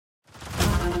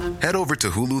Head over to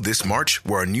Hulu this March,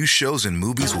 where our new shows and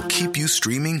movies will keep you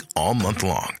streaming all month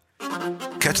long.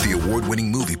 Catch the award-winning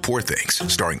movie Poor Things,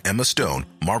 starring Emma Stone,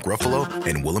 Mark Ruffalo,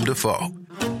 and Willem Dafoe.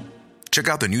 Check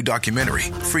out the new documentary,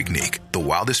 Freaknik, The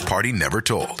Wildest Party Never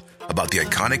Told, about the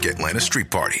iconic Atlanta Street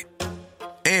Party.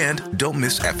 And don't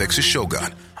miss FX's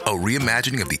Shogun, a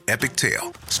reimagining of the epic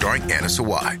tale, starring Anna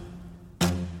Sawai.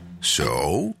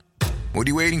 So, what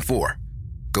are you waiting for?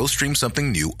 Go stream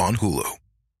something new on Hulu.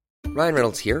 Ryan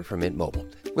Reynolds here from Mint Mobile.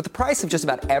 With the price of just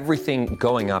about everything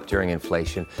going up during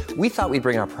inflation, we thought we'd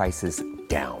bring our prices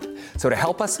down. So to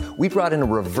help us, we brought in a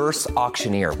reverse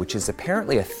auctioneer, which is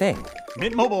apparently a thing.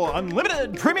 Mint Mobile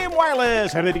Unlimited Premium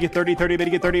Wireless. How to get 30, 30, bit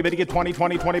to get 30, bit to get 20,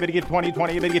 20, 20, bit to get 20,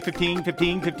 20, bit to get 15,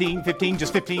 15, 15, 15,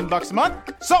 just $15 a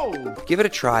month? Sold! Give it a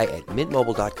try at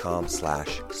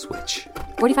mintmobile.com/switch.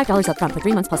 $45 up front for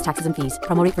 3 months plus taxes and fees.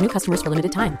 Promo rate for new customers for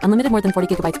limited time. Unlimited more than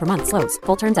 40 gigabytes per month. Slows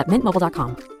full terms at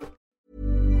mintmobile.com.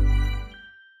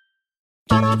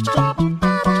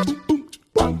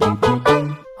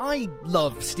 I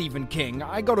love Stephen King.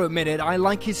 I gotta admit it, I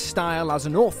like his style as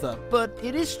an author, but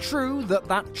it is true that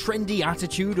trendy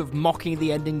attitude of mocking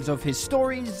the endings of his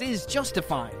stories is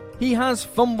justified. He has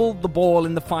fumbled the ball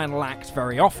in the final act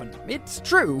very often. It's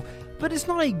true, but it's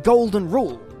not a golden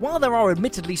rule. While there are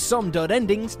admittedly some dud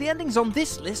endings, the endings on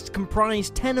this list comprise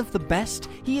 10 of the best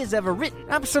he has ever written,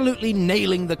 absolutely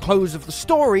nailing the close of the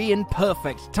story in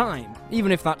perfect time,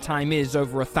 even if that time is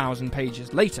over 1,000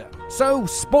 pages later. So,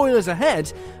 spoilers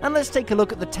ahead, and let's take a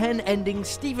look at the 10 endings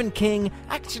Stephen King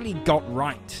actually got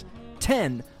right.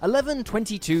 10, 11,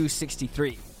 22,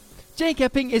 63. Jake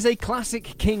Epping is a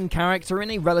classic King character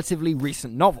in a relatively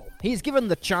recent novel. He is given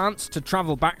the chance to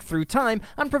travel back through time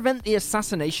and prevent the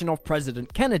assassination of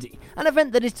President Kennedy, an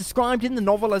event that is described in the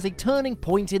novel as a turning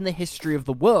point in the history of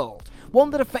the world,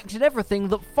 one that affected everything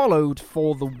that followed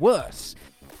for the worse.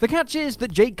 The catch is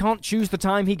that Jake can't choose the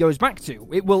time he goes back to.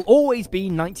 It will always be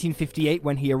 1958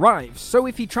 when he arrives, so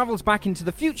if he travels back into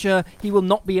the future, he will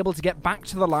not be able to get back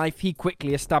to the life he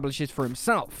quickly establishes for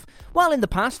himself. While in the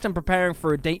past and preparing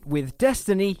for a date with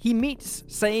Destiny, he meets,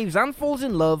 saves, and falls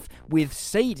in love with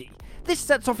Sadie. This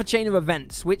sets off a chain of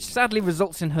events, which sadly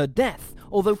results in her death,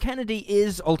 although Kennedy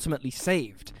is ultimately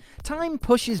saved. Time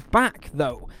pushes back,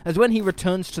 though, as when he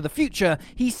returns to the future,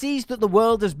 he sees that the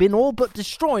world has been all but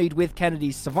destroyed with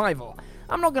Kennedy's survival.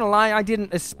 I'm not gonna lie, I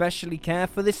didn't especially care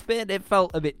for this bit. It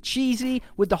felt a bit cheesy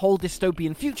with the whole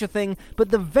dystopian future thing, but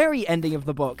the very ending of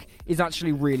the book is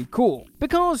actually really cool.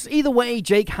 Because either way,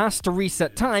 Jake has to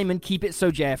reset time and keep it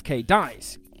so JFK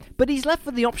dies. But he's left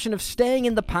with the option of staying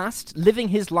in the past, living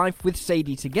his life with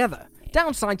Sadie together.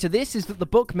 Downside to this is that the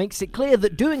book makes it clear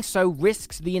that doing so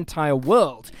risks the entire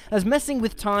world, as messing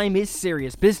with time is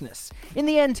serious business. In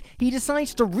the end, he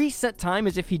decides to reset time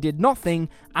as if he did nothing,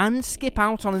 and skip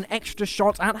out on an extra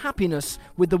shot at happiness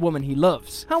with the woman he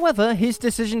loves. However, his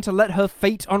decision to let her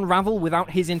fate unravel without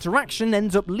his interaction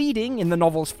ends up leading, in the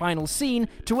novel's final scene,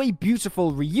 to a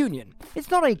beautiful reunion. It's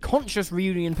not a conscious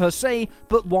reunion per se,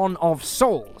 but one of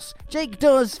souls. Jake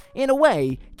does, in a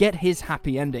way, get his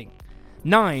happy ending.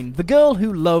 9. The Girl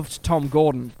Who Loved Tom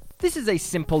Gordon. This is a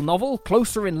simple novel,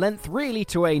 closer in length really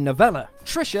to a novella.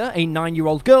 Trisha, a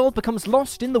 9-year-old girl, becomes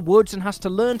lost in the woods and has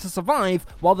to learn to survive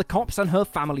while the cops and her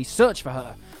family search for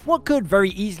her. What could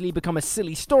very easily become a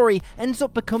silly story ends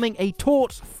up becoming a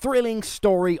taut, thrilling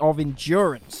story of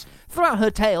endurance. Throughout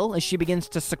her tale, as she begins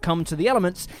to succumb to the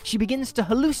elements, she begins to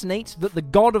hallucinate that the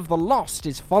god of the lost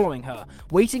is following her,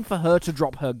 waiting for her to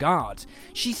drop her guard.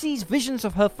 She sees visions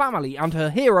of her family and her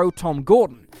hero, Tom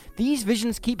Gordon. These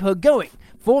visions keep her going,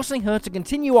 forcing her to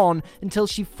continue on until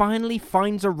she finally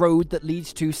finds a road that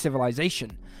leads to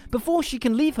civilization. Before she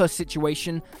can leave her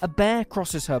situation, a bear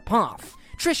crosses her path.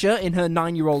 Trisha, in her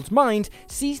 9-year-old's mind,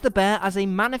 sees the bear as a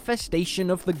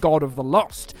manifestation of the god of the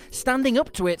lost, standing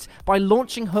up to it by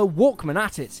launching her Walkman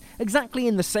at it, exactly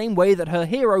in the same way that her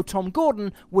hero Tom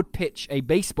Gordon would pitch a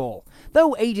baseball.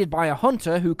 Though aided by a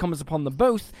hunter who comes upon them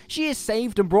both, she is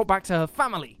saved and brought back to her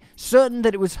family, certain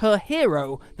that it was her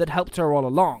hero that helped her all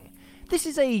along. This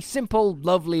is a simple,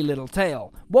 lovely little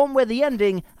tale, one where the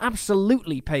ending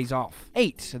absolutely pays off.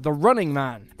 8. The Running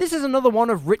Man. This is another one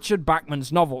of Richard Bachman's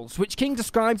novels, which King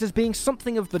describes as being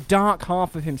something of the dark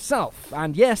half of himself,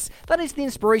 and yes, that is the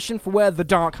inspiration for where the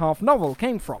Dark Half novel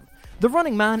came from. The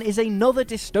Running Man is another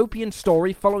dystopian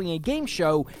story following a game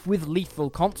show with lethal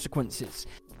consequences.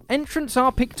 Entrants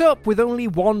are picked up with only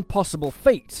one possible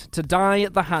fate, to die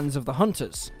at the hands of the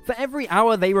hunters. For every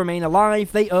hour they remain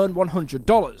alive, they earn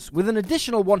 $100, with an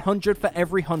additional $100 for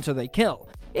every hunter they kill.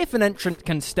 If an entrant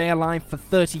can stay alive for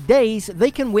 30 days,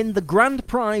 they can win the grand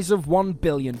prize of $1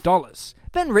 billion.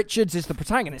 Ben Richards is the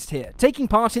protagonist here, taking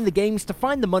part in the games to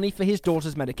find the money for his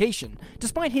daughter's medication.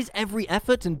 Despite his every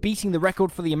effort and beating the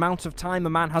record for the amount of time a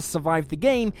man has survived the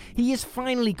game, he is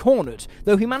finally cornered,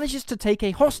 though he manages to take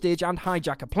a hostage and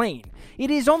hijack a plane.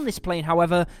 It is on this plane,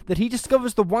 however, that he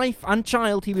discovers the wife and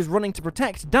child he was running to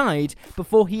protect died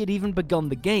before he had even begun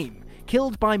the game,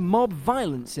 killed by mob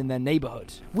violence in their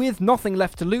neighborhood. With nothing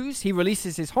left to lose, he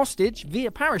releases his hostage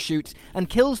via parachute and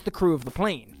kills the crew of the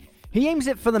plane. He aims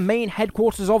it for the main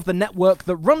headquarters of the network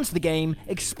that runs the game,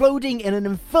 exploding in an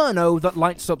inferno that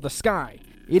lights up the sky.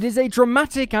 It is a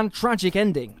dramatic and tragic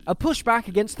ending, a pushback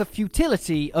against the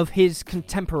futility of his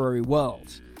contemporary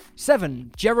world.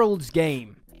 7. Gerald's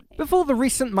Game. Before the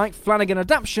recent Mike Flanagan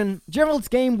adaptation, Gerald's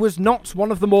Game was not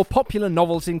one of the more popular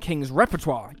novels in King's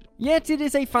repertoire. Yet it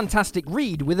is a fantastic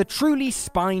read with a truly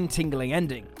spine-tingling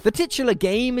ending. The titular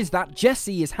game is that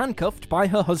Jessie is handcuffed by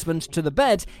her husband to the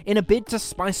bed in a bid to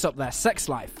spice up their sex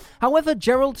life. However,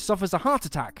 Gerald suffers a heart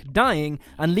attack, dying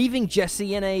and leaving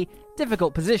Jessie in a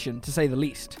difficult position, to say the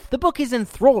least. The book is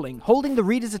enthralling, holding the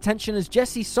reader's attention as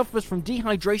Jessie suffers from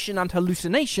dehydration and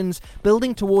hallucinations,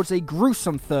 building towards a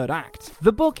gruesome third act.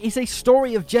 The book is a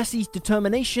story of Jessie's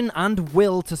determination and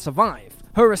will to survive.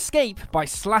 Her escape, by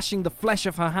slashing the flesh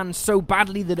of her hand so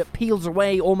badly that it peels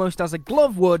away almost as a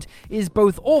glove would, is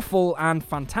both awful and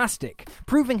fantastic,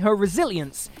 proving her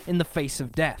resilience in the face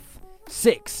of death.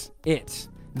 6. It.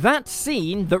 That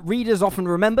scene that readers often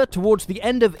remember towards the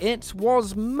end of It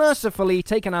was mercifully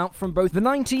taken out from both the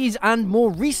 90s and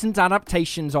more recent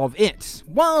adaptations of It.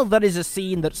 While that is a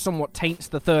scene that somewhat taints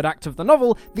the third act of the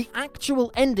novel, the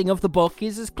actual ending of the book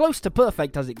is as close to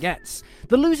perfect as it gets.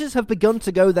 The losers have begun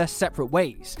to go their separate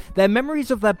ways. Their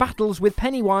memories of their battles with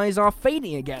Pennywise are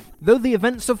fading again, though the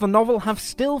events of the novel have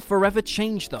still forever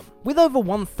changed them. With over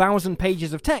 1,000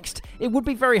 pages of text, it would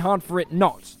be very hard for it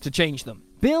not to change them.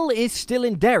 Bill is still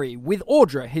in Derry with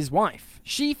Audra, his wife.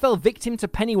 She fell victim to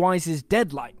Pennywise's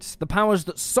deadlights, the powers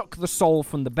that suck the soul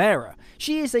from the bearer.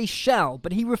 She is a shell,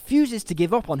 but he refuses to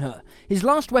give up on her. His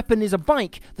last weapon is a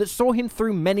bike that saw him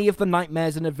through many of the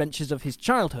nightmares and adventures of his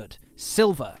childhood,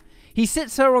 Silver. He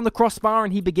sits her on the crossbar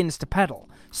and he begins to pedal.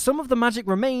 Some of the magic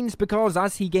remains because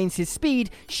as he gains his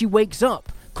speed, she wakes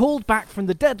up, called back from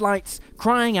the deadlights,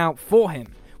 crying out for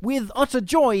him. With utter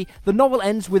joy, the novel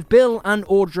ends with Bill and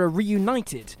Audra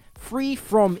reunited, free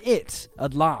from it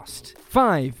at last.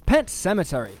 5. Pet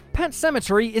Sematary. Pet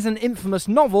Sematary is an infamous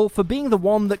novel for being the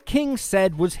one that King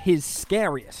said was his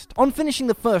scariest. On finishing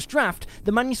the first draft,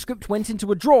 the manuscript went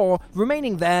into a drawer,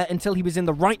 remaining there until he was in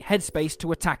the right headspace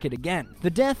to attack it again. The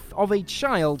death of a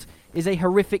child is a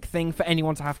horrific thing for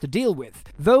anyone to have to deal with.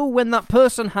 Though when that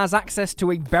person has access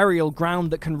to a burial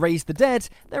ground that can raise the dead,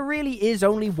 there really is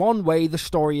only one way the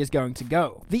story is going to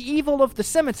go. The evil of the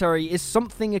cemetery is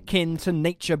something akin to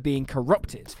nature being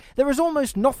corrupted. There is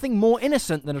almost nothing more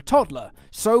innocent than a toddler,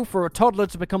 so for a toddler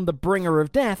to become the bringer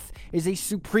of death is a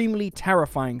supremely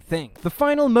terrifying thing. The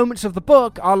final moments of the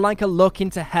book are like a look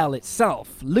into hell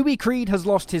itself. Louis Creed has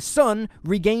lost his son,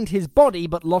 regained his body,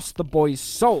 but lost the boy's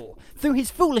soul. Through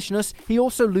his foolishness, he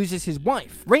also loses his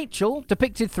wife. Rachel,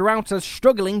 depicted throughout as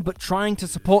struggling but trying to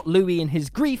support Louis in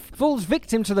his grief, falls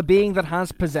victim to the being that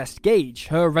has possessed Gage,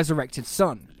 her resurrected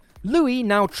son. Louis,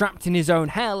 now trapped in his own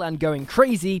hell and going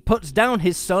crazy, puts down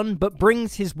his son but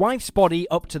brings his wife's body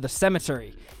up to the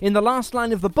cemetery. In the last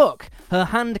line of the book, her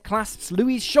hand clasps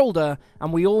Louis' shoulder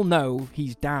and we all know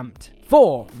he's damned.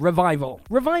 4. Revival.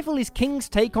 Revival is King's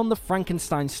take on the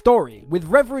Frankenstein story, with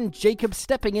Reverend Jacob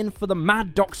stepping in for the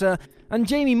Mad Doctor and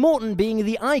Jamie Morton being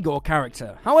the Igor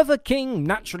character. However, King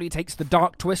naturally takes the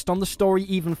dark twist on the story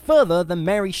even further than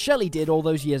Mary Shelley did all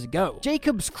those years ago.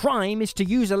 Jacob's crime is to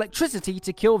use electricity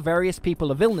to cure various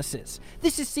people of illnesses.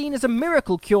 This is seen as a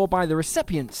miracle cure by the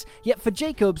recipients, yet for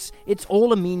Jacobs, it's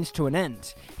all a means to an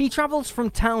end. He travels from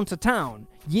town to town,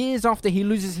 years after he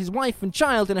loses his wife and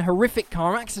child in a horrific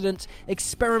car accident,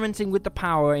 experimenting with the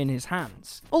power in his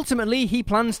hands. Ultimately, he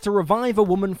plans to revive a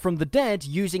woman from the dead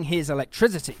using his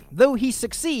electricity. Though he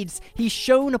succeeds, he's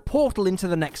shown a portal into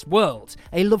the next world,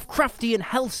 a Lovecraftian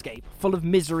hellscape full of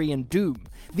misery and doom.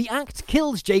 The act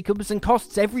kills Jacobs and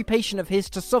costs every patient of his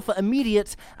to suffer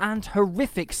immediate and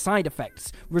horrific side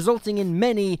effects, resulting in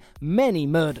many, many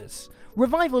murders.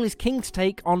 Revival is King's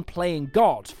take on playing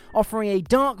God, offering a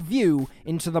dark view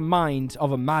into the mind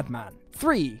of a madman.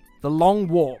 3. The Long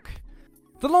Walk.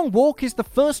 The Long Walk is the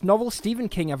first novel Stephen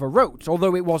King ever wrote,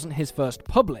 although it wasn't his first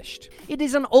published. It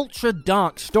is an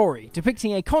ultra-dark story,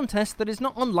 depicting a contest that is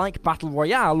not unlike Battle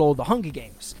Royale or The Hunger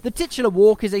Games. The titular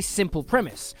walk is a simple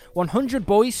premise. 100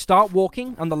 boys start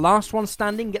walking, and the last one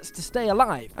standing gets to stay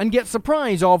alive, and gets a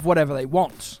prize of whatever they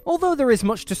want. Although there is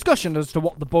much discussion as to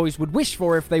what the boys would wish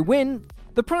for if they win,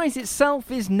 The prize itself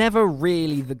is never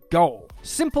really the goal.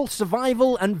 Simple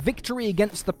survival and victory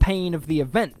against the pain of the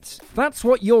event. That's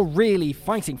what you're really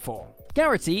fighting for.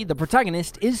 Garrity, the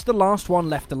protagonist, is the last one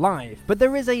left alive, but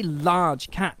there is a large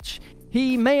catch.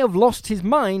 He may have lost his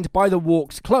mind by the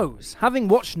walk's close, having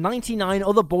watched 99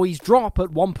 other boys drop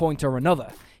at one point or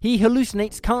another. He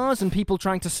hallucinates cars and people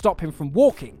trying to stop him from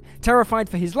walking. Terrified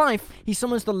for his life, he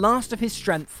summons the last of his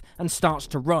strength and starts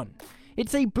to run.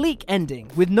 It's a bleak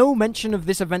ending, with no mention of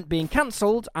this event being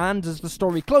cancelled, and as the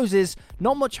story closes,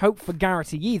 not much hope for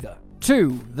Garrity either.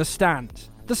 2. The Stand.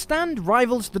 The Stand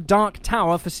rivals The Dark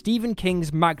Tower for Stephen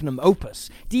King's magnum opus,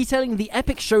 detailing the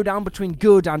epic showdown between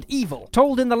good and evil,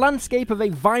 told in the landscape of a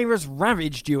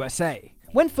virus-ravaged USA.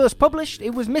 When first published,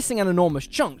 it was missing an enormous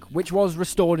chunk, which was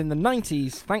restored in the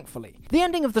 90s, thankfully. The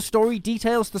ending of the story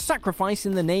details the sacrifice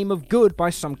in the name of good by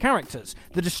some characters,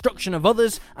 the destruction of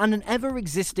others, and an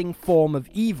ever-existing form of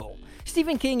evil.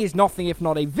 Stephen King is nothing if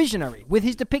not a visionary, with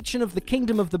his depiction of the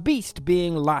Kingdom of the Beast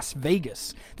being Las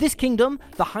Vegas. This kingdom,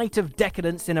 the height of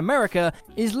decadence in America,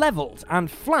 is leveled,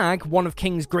 and Flag, one of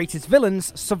King's greatest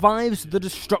villains, survives the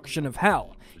destruction of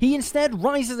hell. He instead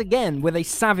rises again with a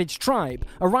savage tribe,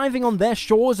 arriving on their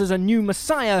shores as a new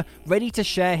messiah, ready to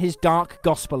share his dark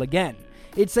gospel again.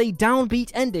 It's a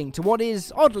downbeat ending to what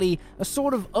is, oddly, a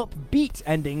sort of upbeat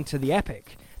ending to the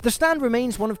epic. The Stand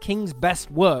remains one of King's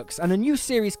best works, and a new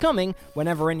series coming,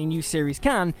 whenever any new series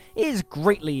can, is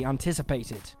greatly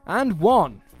anticipated. And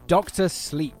 1. Dr.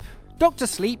 Sleep. Dr.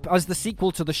 Sleep, as the sequel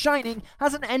to The Shining,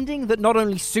 has an ending that not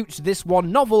only suits this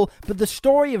one novel, but the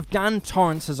story of Dan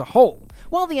Torrance as a whole.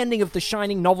 While the ending of The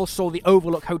Shining novel saw the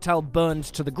Overlook Hotel burned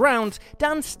to the ground,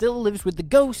 Dan still lives with the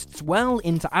ghosts well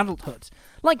into adulthood.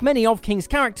 Like many of King's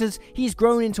characters, he's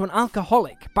grown into an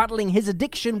alcoholic, battling his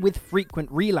addiction with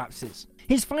frequent relapses.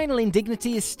 His final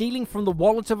indignity is stealing from the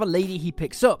wallet of a lady he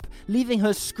picks up, leaving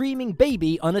her screaming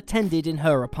baby unattended in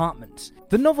her apartment.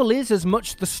 The novel is as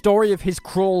much the story of his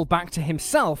crawl back to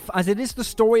himself as it is the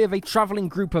story of a travelling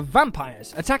group of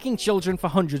vampires attacking children for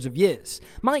hundreds of years.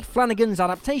 Mike Flanagan's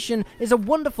adaptation is a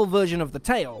wonderful version of the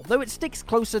tale, though it sticks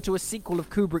closer to a sequel of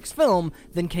Kubrick's film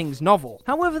than King's novel.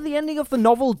 However, the ending of the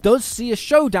novel does see a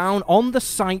showdown on the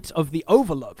site of the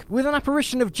Overlook, with an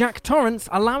apparition of Jack Torrance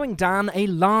allowing Dan a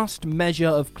last measure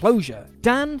of closure.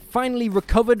 Dan, finally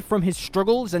recovered from his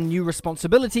struggles and new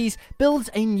responsibilities, builds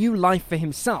a new life for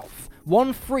himself,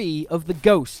 one free of the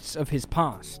ghosts of his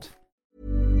past.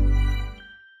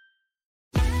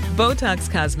 Botox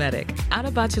Cosmetic, out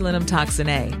of botulinum toxin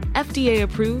A, FDA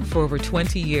approved for over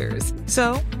 20 years.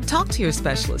 So, talk to your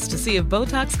specialist to see if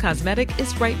Botox Cosmetic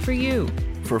is right for you.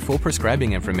 For full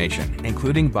prescribing information,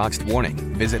 including boxed warning,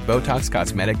 visit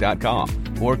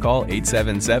BotoxCosmetic.com or call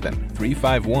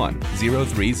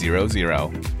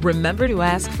 877-351-0300. Remember to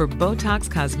ask for Botox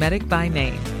Cosmetic by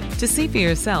name. To see for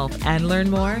yourself and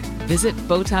learn more, visit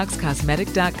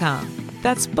BotoxCosmetic.com.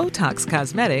 That's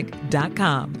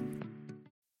BotoxCosmetic.com.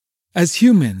 As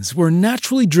humans, we're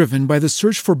naturally driven by the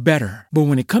search for better. But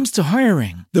when it comes to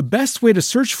hiring, the best way to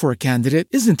search for a candidate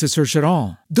isn't to search at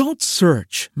all. Don't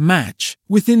search, match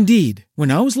with Indeed.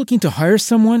 When I was looking to hire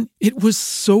someone, it was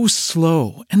so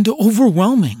slow and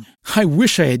overwhelming. I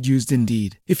wish I had used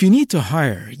Indeed. If you need to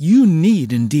hire, you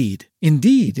need Indeed.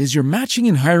 Indeed is your matching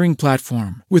and hiring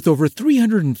platform with over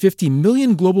 350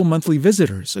 million global monthly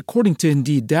visitors, according to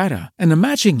Indeed data, and a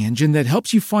matching engine that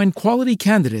helps you find quality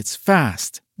candidates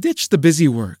fast. Ditch the busy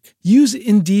work. Use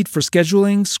Indeed for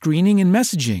scheduling, screening, and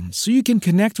messaging so you can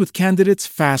connect with candidates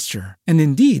faster. And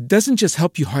Indeed doesn't just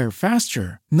help you hire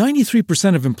faster.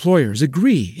 93% of employers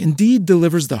agree Indeed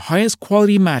delivers the highest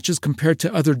quality matches compared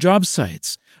to other job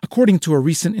sites, according to a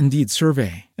recent Indeed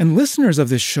survey. And listeners of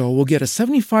this show will get a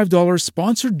 $75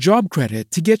 sponsored job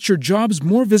credit to get your jobs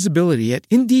more visibility at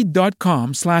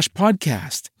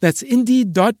Indeed.com/podcast. That's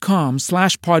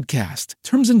Indeed.com/podcast.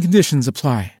 Terms and conditions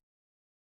apply.